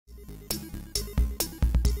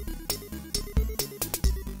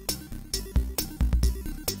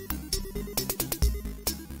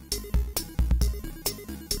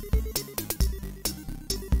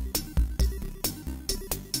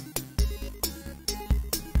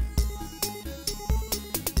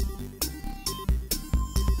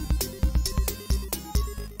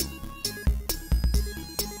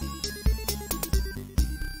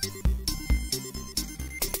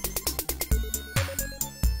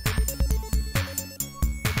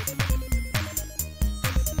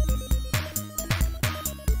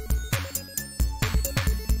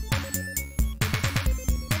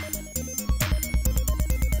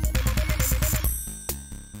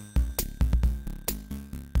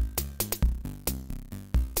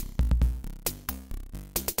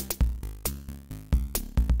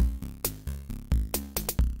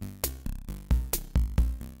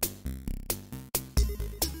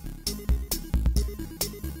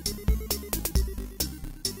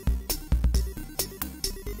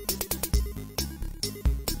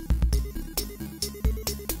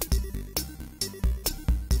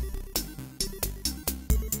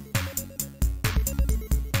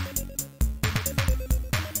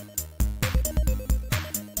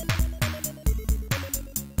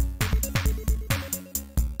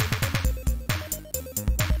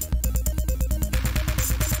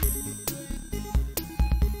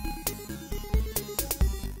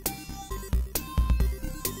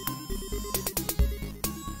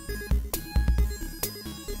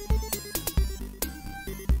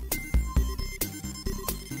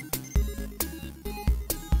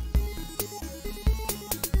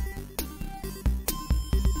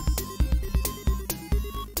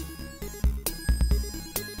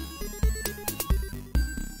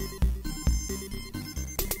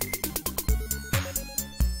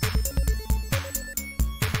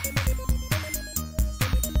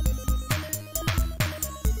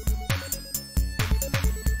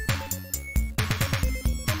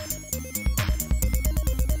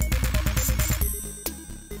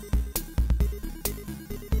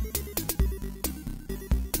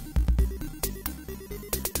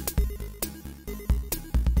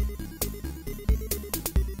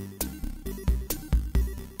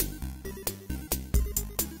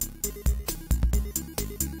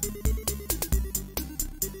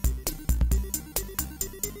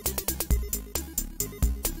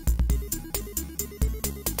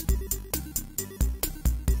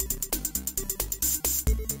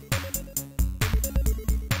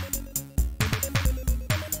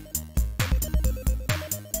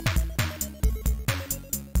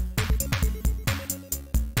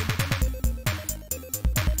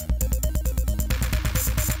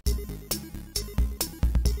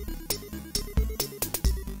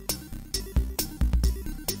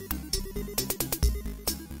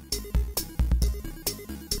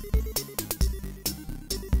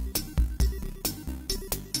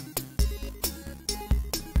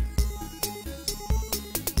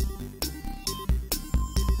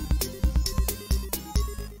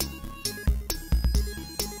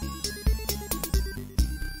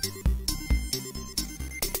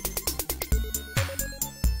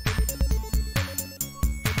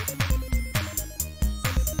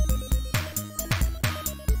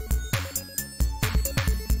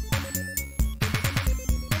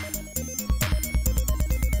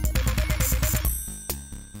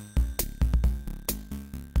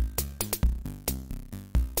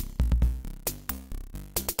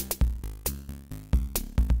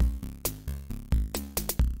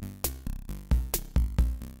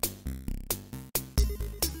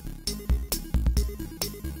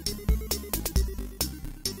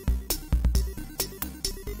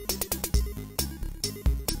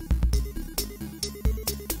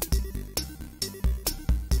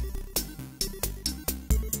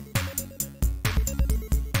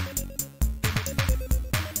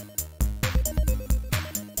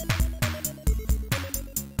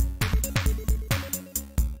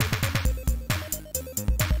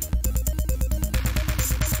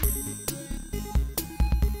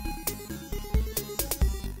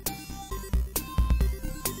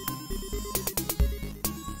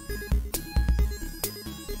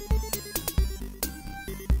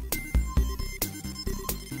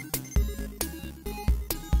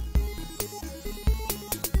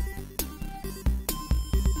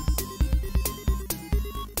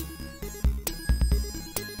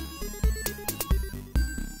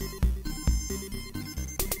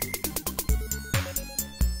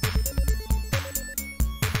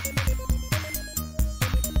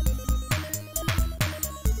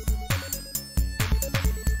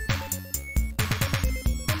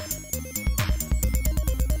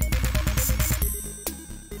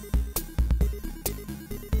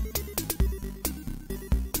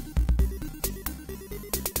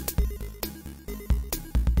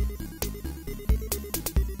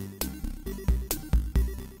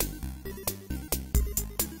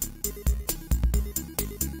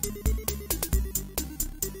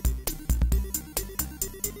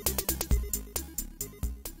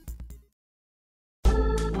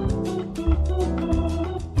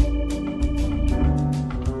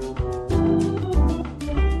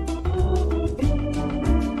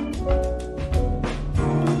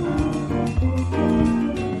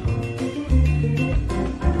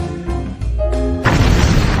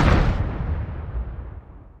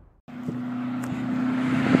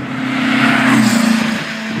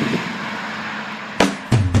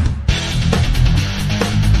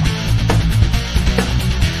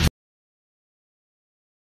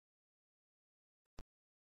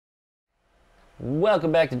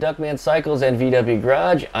Welcome back to DuckmanCycles and VW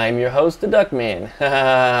Garage. I'm your host, the Duckman.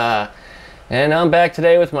 And I'm back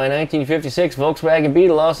today with my 1956 Volkswagen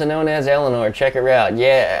Beetle, also known as Eleanor. Check her out,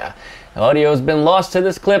 yeah. Audio's been lost to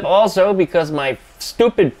this clip also because my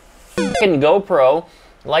stupid f***ing GoPro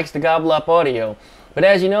likes to gobble up audio. But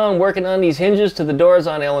as you know, I'm working on these hinges to the doors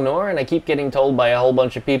on Eleanor, and I keep getting told by a whole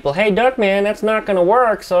bunch of people, hey Duckman, that's not going to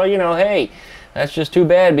work, so you know, hey. That's just too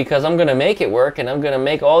bad because I'm going to make it work, and I'm going to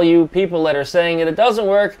make all you people that are saying that it doesn't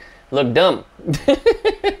work look dumb.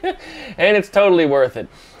 And it's totally worth it.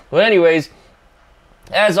 Well, anyways,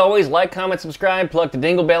 as always, like, comment, subscribe, plug the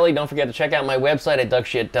dingle belly. Don't forget to check out my website at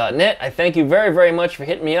duckshit.net. I thank you very, very much for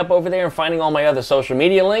hitting me up over there and finding all my other social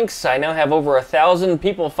media links. I now have over 1,000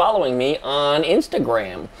 people following me on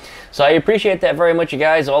Instagram. So I appreciate that very much, you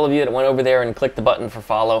guys, all of you that went over there and clicked the button for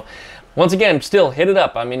follow. Once again, still, hit it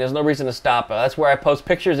up. I mean, there's no reason to stop. That's where I post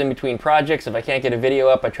pictures in between projects. If I can't get a video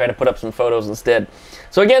up, I try to put up some photos instead.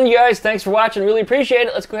 So again, you guys, thanks for watching. Really appreciate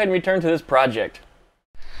it. Let's go ahead and return to this project.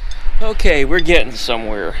 Okay, we're getting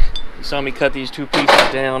somewhere. You saw me cut these two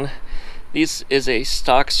pieces down. This is a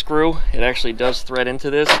stock screw. It actually does thread into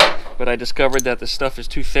this, but I discovered that the stuff is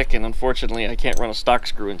too thick, and unfortunately I can't run a stock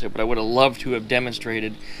screw into it, but I would have loved to have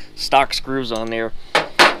demonstrated stock screws on there.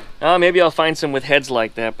 Maybe I'll find some with heads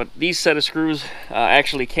like that, but these set of screws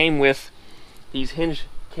actually came with these hinge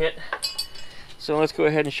kit. So let's go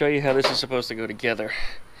ahead and show you how this is supposed to go together.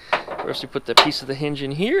 First we put the piece of the hinge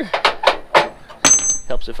in here.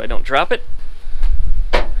 Helps if I don't drop it.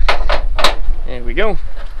 There we go.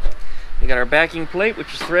 We got our backing plate,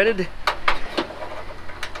 which is threaded.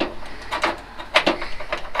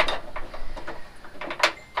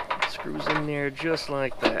 Screws in there just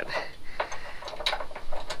like that.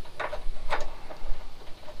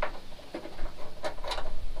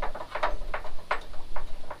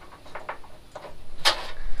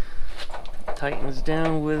 Tightens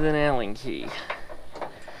down with an Allen key.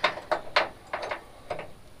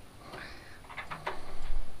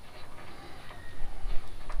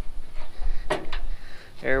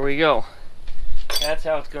 There we go. That's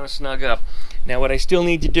how it's going to snug up. Now what I still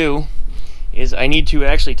need to do is I need to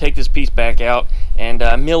actually take this piece back out and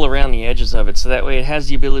mill around the edges of it, so that way it has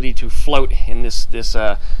the ability to float in this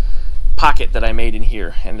pocket that I made in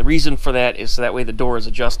here. And the reason for that is so that way the door is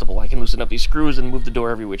adjustable. I can loosen up these screws and move the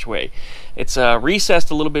door every which way. It's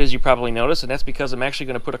recessed a little bit, as you probably noticed, and that's because I'm actually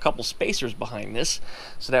going to put a couple spacers behind this,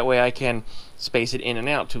 so that way I can space it in and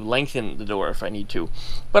out to lengthen the door if I need to.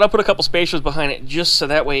 But I'll put a couple spacers behind it just so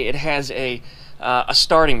that way it has a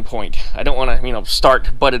starting point. I don't want to, you know,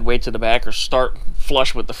 start butted way to the back or start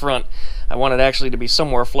flush with the front. I want it actually to be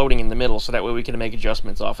somewhere floating in the middle, so that way we can make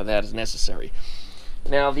adjustments off of that as necessary.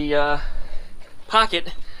 Now the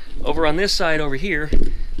pocket over on this side over here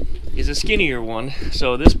is a skinnier one,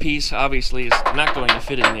 so this piece obviously is not going to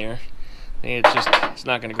fit in there. It's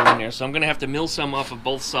not going to go in there, so I'm going to have to mill some off of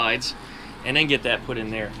both sides and then get that put in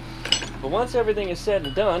there. But once everything is said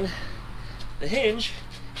and done, the hinge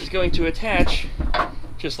is going to attach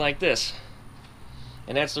just like this,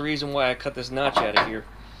 and that's the reason why I cut this notch out of here.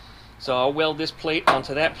 So I'll weld this plate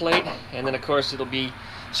onto that plate, and then of course it'll be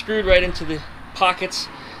screwed right into the pockets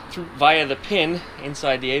via the pin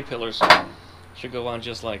inside the A-pillars. Should go on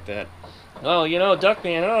just like that. Oh, you know,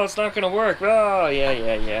 Duckman, oh, it's not going to work. Oh,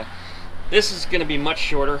 yeah. This is going to be much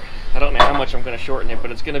shorter. I don't know how much I'm going to shorten it,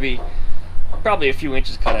 but it's going to be probably a few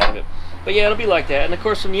inches cut out of it. But yeah, it'll be like that. And of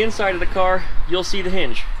course, from the inside of the car, you'll see the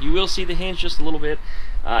hinge. You will see the hinge just a little bit.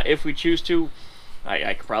 If we choose to,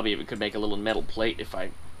 I probably even could make a little metal plate if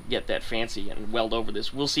I get that fancy and weld over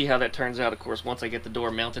this. We'll see how that turns out, of course, once I get the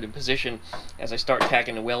door mounted in position as I start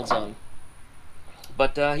tacking the welds on.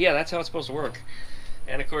 But yeah, that's how it's supposed to work.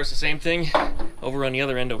 And of course the same thing over on the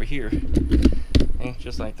other end over here. Okay,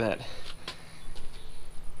 just like that.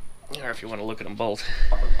 Or if you want to look at them both.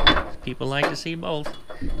 People like to see both.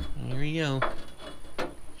 Here we go.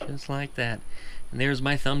 Just like that. And there's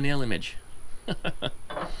my thumbnail image.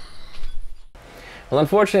 Well,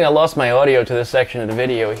 unfortunately, I lost my audio to this section of the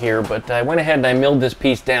video here, but I went ahead and I milled this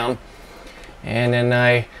piece down, and then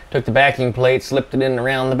I took the backing plate, slipped it in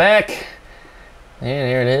around the back, and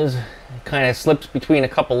there it is. It kind of slips between a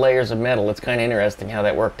couple layers of metal. It's kind of interesting how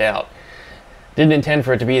that worked out. Didn't intend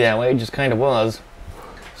for it to be that way, it just kind of was.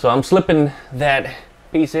 So I'm slipping that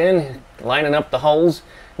piece in, lining up the holes.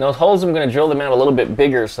 And those holes, I'm going to drill them out a little bit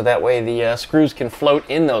bigger so that way the screws can float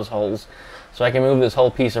in those holes. So I can move this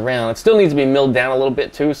whole piece around. It still needs to be milled down a little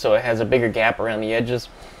bit too, so it has a bigger gap around the edges.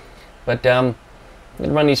 But I'm going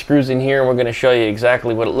to run these screws in here, and we're going to show you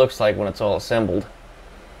exactly what it looks like when it's all assembled.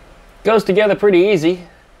 Goes together pretty easy,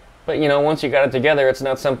 but you know, once you got it together, it's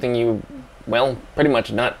not something you, well, pretty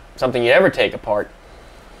much not something you ever take apart.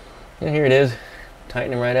 And here it is,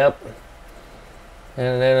 tighten them right up.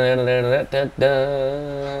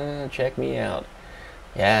 Check me out.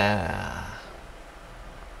 Yeah.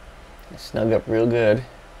 Snug up real good.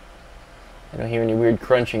 I don't hear any weird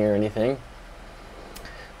crunching or anything.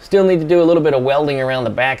 Still need to do a little bit of welding around the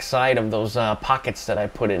back side of those pockets that I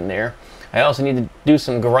put in there. I also need to do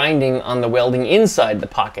some grinding on the welding inside the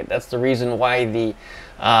pocket. That's the reason why the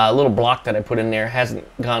little block that I put in there hasn't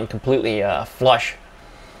gone completely flush.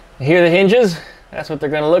 Here are the hinges. That's what they're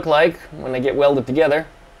going to look like when they get welded together.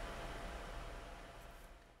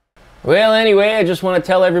 Well, anyway, I just want to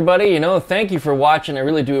tell everybody, you know, thank you for watching. I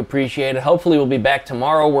really do appreciate it. Hopefully we'll be back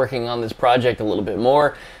tomorrow working on this project a little bit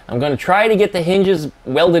more. I'm going to try to get the hinges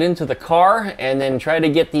welded into the car and then try to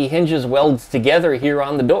get the hinges welded together here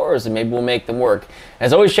on the doors, and maybe we'll make them work.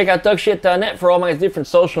 As always, check out duckshit.net for all my different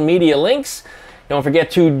social media links. Don't forget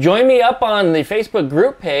to join me up on the Facebook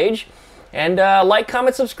group page, and like,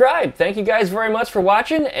 comment, subscribe. Thank you guys very much for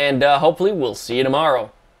watching, and hopefully we'll see you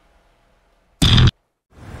tomorrow.